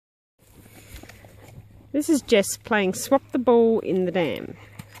This is Jess playing swap the ball in the dam.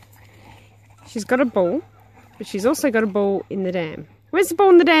 She's got a ball, but she's also got a ball in the dam. Where's the ball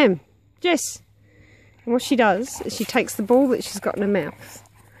in the dam? Jess! And what she does is she takes the ball that she's got in her mouth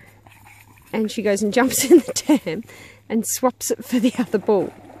and she goes and jumps in the dam and swaps it for the other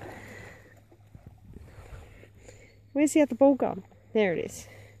ball. Where's the other ball gone? There it is.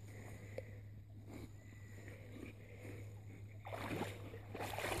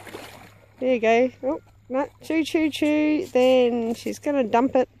 There you go. Oh, no, chew, chew, chew. Then she's going to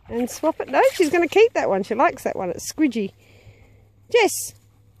dump it and swap it. No, she's going to keep that one. She likes that one. It's squidgy. Jess,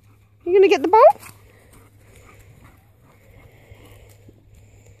 you going to get the ball?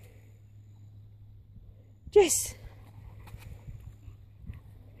 Jess.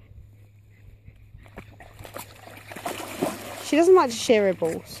 She doesn't like to share her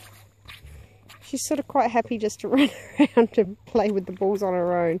balls. She's sort of quite happy just to run around and play with the balls on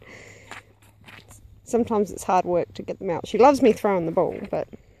her own. Sometimes it's hard work to get them out. She loves me throwing the ball, but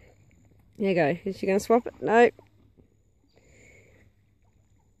there you go. Is she going to swap it? No.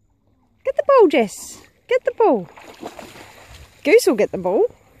 Get the ball, Jess. Get the ball. Goose will get the ball.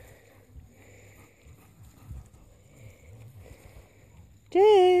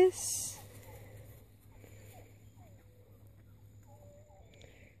 Jess.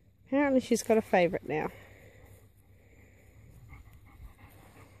 Apparently she's got a favourite now.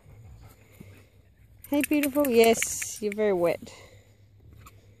 Hey beautiful, yes, you're very wet.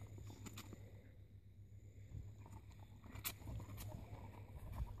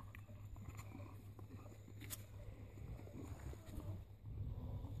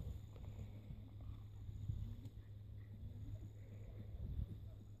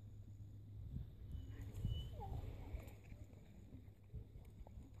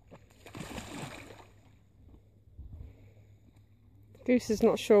 Goose is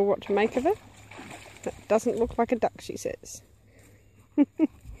not sure what to make of it. That doesn't look like a duck, she says.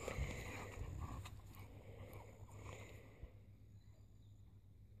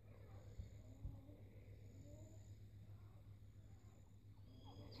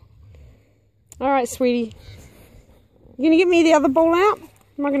 Alright, sweetie. You gonna get me the other ball out?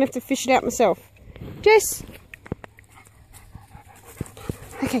 Am I gonna have to fish it out myself? Jess!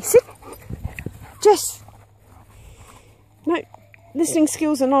 Okay, sit. Jess! No, listening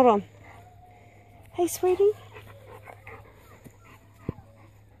skills are not on. Hey, sweetie.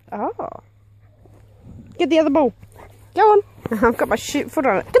 Oh. Get the other ball. Go on. I've got my foot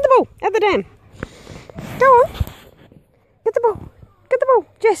on it. Get the ball. Out the dam. Go on. Get the ball. Get the ball.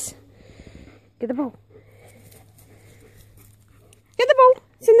 Jess. Get the ball. Get the ball.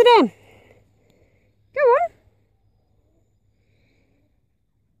 It's in the dam. Go on.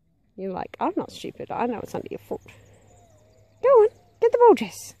 You're like, I'm not stupid. I know it's under your foot. Go on. Get the ball,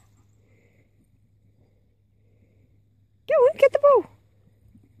 Jess. Go on, get the ball.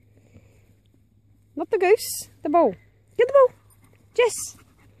 Not the goose, the ball. Get the ball. Jess.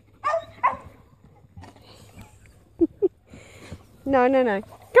 No, no, no.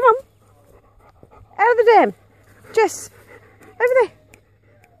 Come on. Out of the dam. Jess. Over there.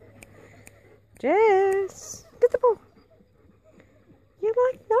 Jess. Get the ball. You're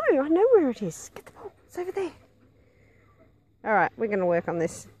like, no, I know where it is. Get the ball. It's over there. Alright, we're going to work on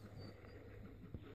this.